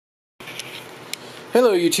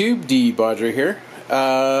Hello YouTube, De-bodgery here.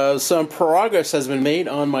 Some progress has been made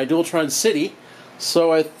on my Dualtron City,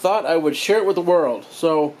 so I thought I would share it with the world.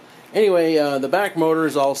 So anyway, the back motor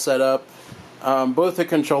is all set up. Both the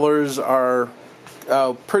controllers are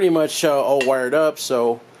pretty much all wired up,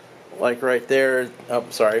 so like right there, oh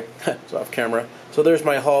sorry, it's off camera. So there's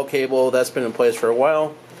my Hall cable, that's been in place for a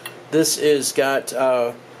while. This is got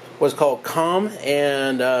what's called COM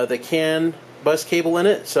and the CAN bus cable in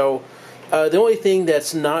it. So the only thing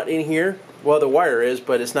that's not in here, well, the wire is,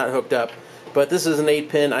 but it's not hooked up. But this is an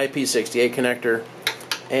 8-pin IP68 connector,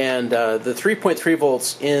 and the 3.3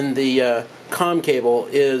 volts in the COM cable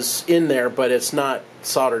is in there, but it's not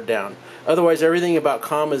soldered down. Otherwise, everything about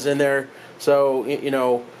COM is in there. So, you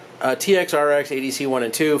know, TX, RX, ADC 1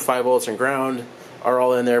 and 2, 5 volts and ground are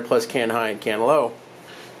all in there, plus CAN high and CAN low.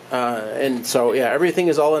 And so, yeah, everything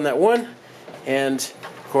is all in that one. And,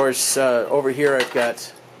 of course, over here I've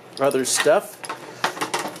got other stuff,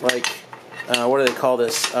 like, what do they call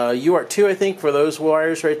this? UART2, I think, for those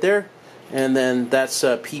wires right there. And then that's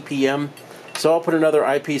PPM. So I'll put another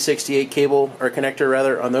IP68 cable, or connector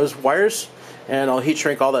rather, on those wires. And I'll heat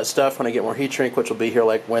shrink all that stuff when I get more heat shrink, which will be here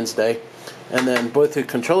like Wednesday. And then both the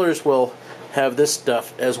controllers will have this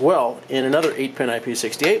stuff as well in another 8-pin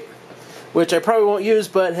IP68, which I probably won't use,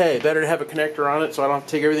 but hey, better to have a connector on it so I don't have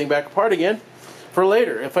to take everything back apart again for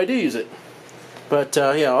later if I do use it. But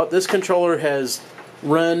yeah, this controller has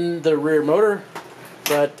run the rear motor,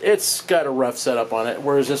 but it's got a rough setup on it,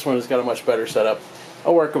 whereas this one has got a much better setup.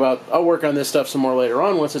 I'll work on this stuff some more later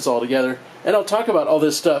on once it's all together, and I'll talk about all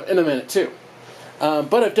this stuff in a minute too.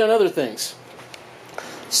 But I've done other things.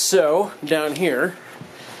 So down here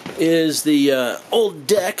is the old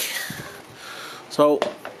deck. So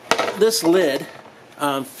this lid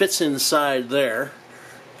fits inside there.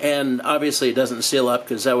 And obviously it doesn't seal up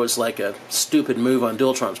because that was like a stupid move on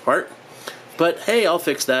Dualtron's part. But hey, I'll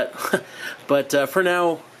fix that. But for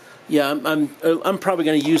now, yeah, I'm probably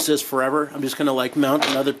going to use this forever. I'm just going to like mount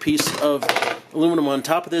another piece of aluminum on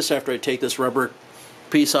top of this after I take this rubber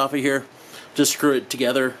piece off of here. Just screw it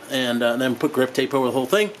together and then put grip tape over the whole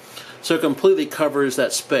thing so it completely covers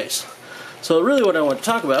that space. So really what I want to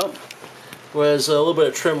talk about was a little bit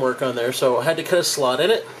of trim work on there. So I had to cut a slot in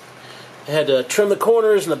it. I had to trim the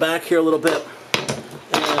corners and the back here a little bit,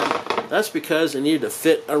 and that's because it needed to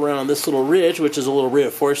fit around this little ridge, which is a little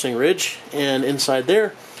reinforcing ridge, and inside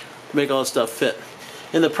there to make all this stuff fit.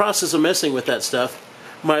 In the process of messing with that stuff,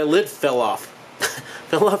 my lid fell off.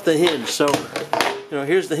 Fell off the hinge. So, you know,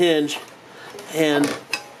 here's the hinge, and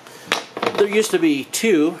there used to be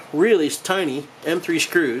two really tiny M3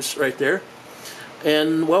 screws right there,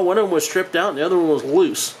 and well, one of them was stripped out and the other one was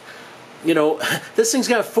loose. You know, this thing's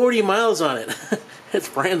got 40 miles on it. It's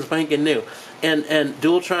brand spanking new. And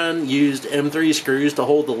Dualtron used M3 screws to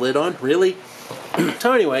hold the lid on? Really?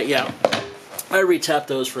 So anyway, yeah. I re-tapped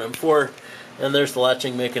those for M4. And there's the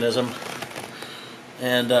latching mechanism.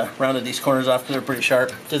 And rounded these corners off because they're pretty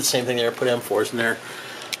sharp. Did the same thing there, put M4s in there.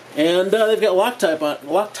 And they've got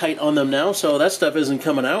Loctite on them now, so that stuff isn't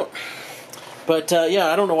coming out. But yeah,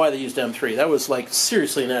 I don't know why they used M3. That was like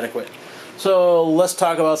seriously inadequate. So let's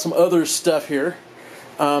talk about some other stuff here.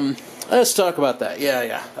 Let's talk about that.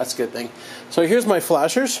 Yeah, that's a good thing. So here's my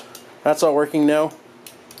flashers. That's all working now.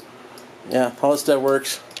 Yeah, all this stuff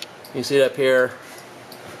works. You can see it up here.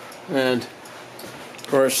 And, of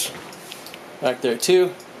course, back there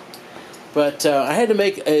too. But I had to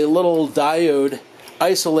make a little diode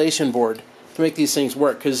isolation board to make these things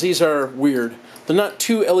work, because these are weird. They're not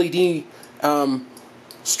two LED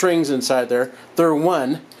strings inside there. They're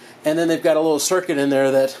one. And then they've got a little circuit in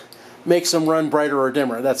there that makes them run brighter or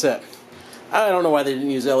dimmer. That's it. I don't know why they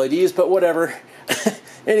didn't use LEDs, but whatever.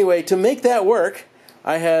 Anyway, to make that work,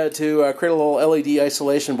 I had to create a little LED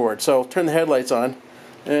isolation board. So turn the headlights on,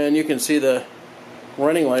 and you can see the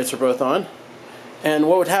running lights are both on. And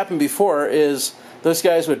what would happen before is those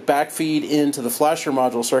guys would backfeed into the flasher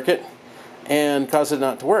module circuit and cause it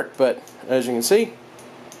not to work. But as you can see,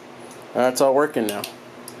 it's all working now.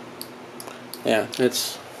 Yeah,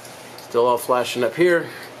 it's still all flashing up here,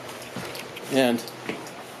 and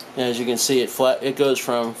as you can see, it goes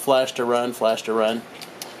from flash to run, flash to run.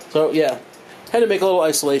 So yeah, had to make a little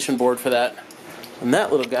isolation board for that. And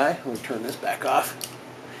that little guy, let me turn this back off.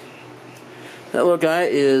 That little guy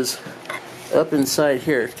is up inside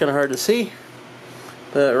here. It's kind of hard to see,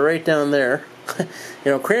 but right down there,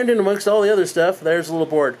 you know, crammed in amongst all the other stuff, there's a little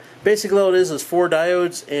board. Basically all it is 4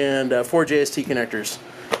 diodes and 4 JST connectors,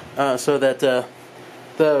 so that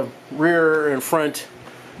the rear and front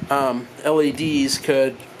LEDs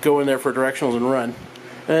could go in there for directionals and run.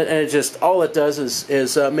 And it just, all it does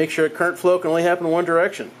is make sure current flow can only happen in one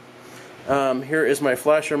direction. Here is my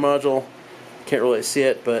flasher module. Can't really see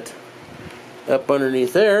it, but up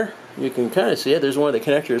underneath there, you can kind of see it. There's one of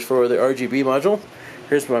the connectors for the RGB module.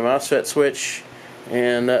 Here's my MOSFET switch,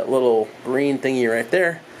 and that little green thingy right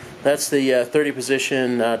there. That's the 30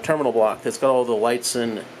 position terminal block that's got all the lights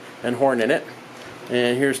and horn in it.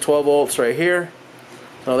 And here's 12 volts right here.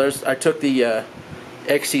 So I took the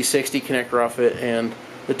XC60 connector off it, and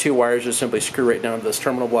the two wires just simply screw right down to this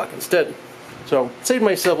terminal block instead. So saved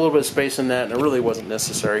myself a little bit of space in that, and it really wasn't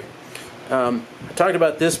necessary. I talked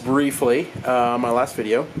about this briefly on my last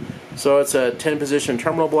video. So it's a 10 position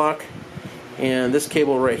terminal block, and this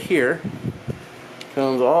cable right here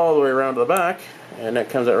comes all the way around to the back, and that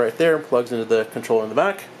comes out right there, plugs into the controller in the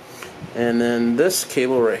back. And then this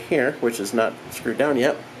cable right here, which is not screwed down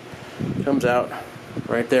yet, comes out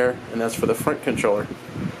right there, and that's for the front controller.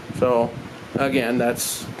 So again,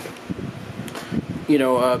 that's, you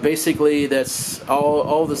know, basically that's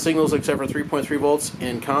all the signals except for 3.3 volts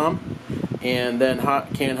in COM, and then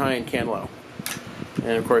CAN high and CAN low.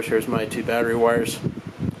 And of course, here's my two battery wires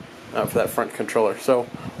for that front controller. So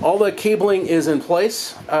all the cabling is in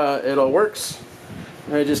place. It all works.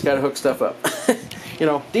 I just got to hook stuff up. You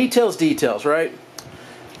know, details, right?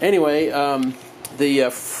 Anyway, the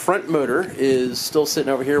front motor is still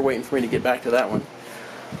sitting over here waiting for me to get back to that one.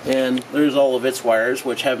 And there's all of its wires,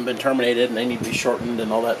 which haven't been terminated, and they need to be shortened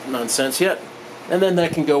and all that nonsense yet. And then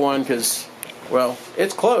that can go on because, well,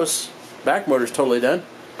 it's close. Back motor's totally done.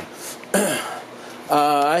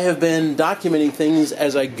 I have been documenting things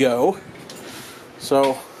as I go.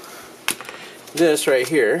 So this right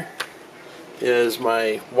here is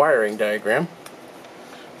my wiring diagram.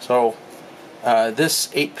 So this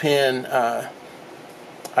 8-pin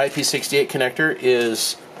IP68 connector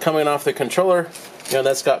is coming off the controller. You know,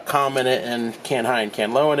 that's got COM in it and CAN high and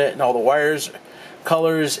CAN low in it, and all the wires,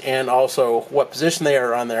 colors, and also what position they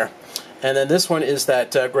are on there. And then this one is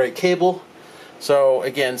that gray cable. So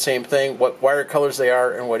again, same thing, what wire colors they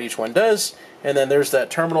are and what each one does. And then there's that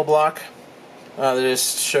terminal block that I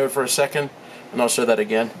just showed for a second, and I'll show that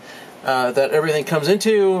again. That everything comes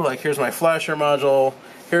into, like here's my flasher module,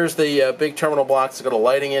 here's the big terminal blocks that got a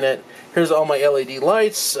lighting in it, here's all my LED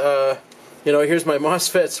lights, you know, here's my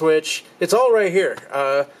MOSFET switch, it's all right here.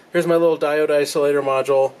 Here's my little diode isolator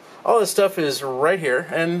module. All this stuff is right here,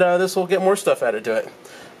 and this will get more stuff added to it.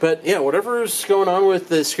 But yeah, whatever's going on with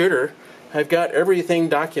the scooter, I've got everything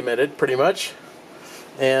documented pretty much,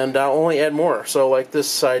 and I'll only add more. So like this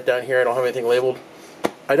side down here, I don't have anything labeled.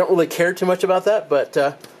 I don't really care too much about that, but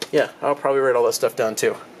yeah, I'll probably write all that stuff down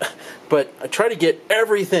too. But I try to get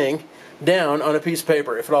everything down on a piece of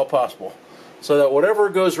paper, if at all possible, so that whatever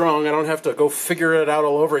goes wrong, I don't have to go figure it out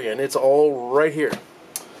all over again. It's all right here.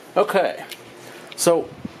 Okay, so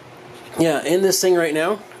yeah, in this thing right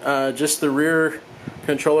now, just the rear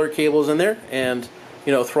controller cables in there, and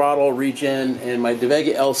you know, throttle, regen, and my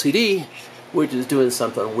DeVega LCD, which is doing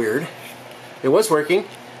something weird. It was working,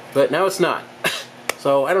 but now it's not.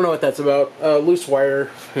 So I don't know what that's about. Loose wire,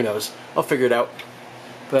 who knows? I'll figure it out.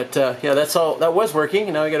 But yeah, that's all. That was working,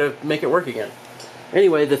 and now I got to make it work again.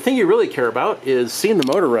 Anyway, the thing you really care about is seeing the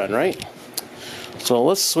motor run, right? So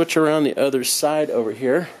let's switch around the other side over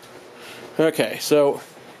here. Okay, so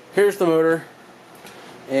here's the motor,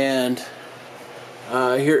 and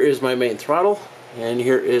here is my main throttle, and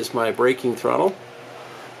here is my braking throttle.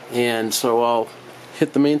 And so I'll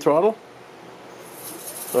hit the main throttle.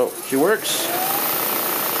 So she works.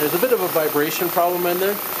 There's a bit of a vibration problem in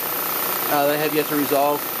there that I have yet to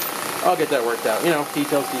resolve. I'll get that worked out. You know,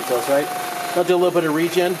 details, right? I'll do a little bit of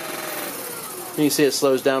regen. You can see it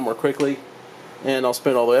slows down more quickly. And I'll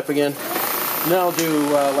spin it all the way up again. And then I'll do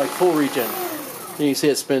like full regen. And you can see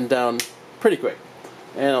it spin down pretty quick.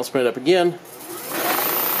 And I'll spin it up again.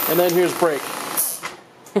 And then here's brake.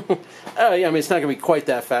 Oh yeah, I mean, it's not going to be quite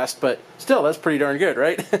that fast, but still, that's pretty darn good,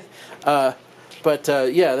 right? Yeah,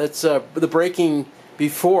 that's the braking.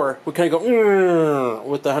 Before, we kind of go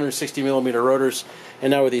with the 160 millimeter rotors, and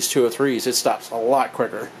now with these 203s, it stops a lot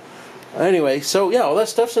quicker. Anyway, so yeah, all that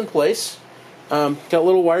stuff's in place. Got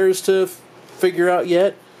little wires to figure out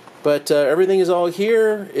yet, but everything is all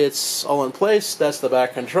here. It's all in place. That's the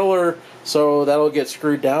back controller, so that'll get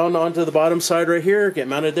screwed down onto the bottom side right here, get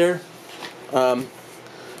mounted there.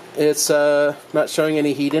 It's not showing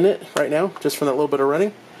any heat in it right now, just from that little bit of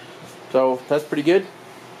running, so that's pretty good.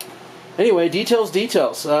 Anyway, details.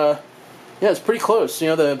 Yeah, it's pretty close. You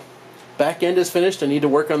know, the back end is finished. I need to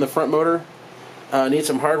work on the front motor. I need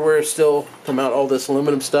some hardware still to mount all this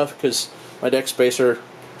aluminum stuff, because my deck spacer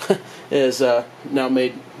is now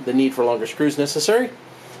made the need for longer screws necessary.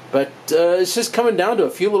 But it's just coming down to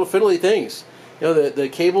a few little fiddly things. You know, the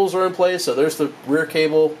cables are in place, so there's the rear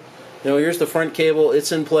cable. Here's the front cable.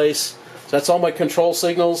 It's in place. So that's all my control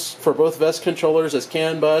signals for both VEST controllers. That's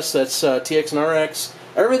CAN bus, that's TX and RX.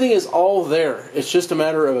 Everything is all there. It's just a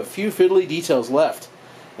matter of a few fiddly details left.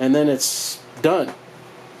 And then it's done.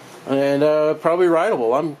 And probably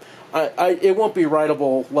rideable. It won't be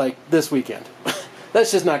rideable like this weekend.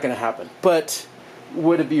 That's just not going to happen. But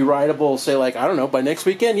would it be rideable, say, like, I don't know, by next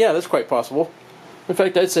weekend? Yeah, that's quite possible. In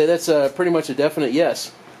fact, I'd say that's pretty much a definite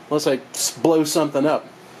yes, unless I blow something up.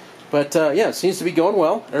 But yeah, it seems to be going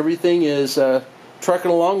well. Everything is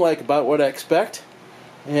trucking along like about what I expect.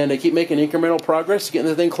 And I keep making incremental progress, getting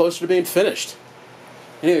the thing closer to being finished.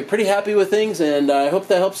 Anyway, pretty happy with things, and I hope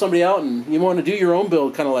that helps somebody out and you want to do your own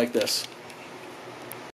build kind of like this.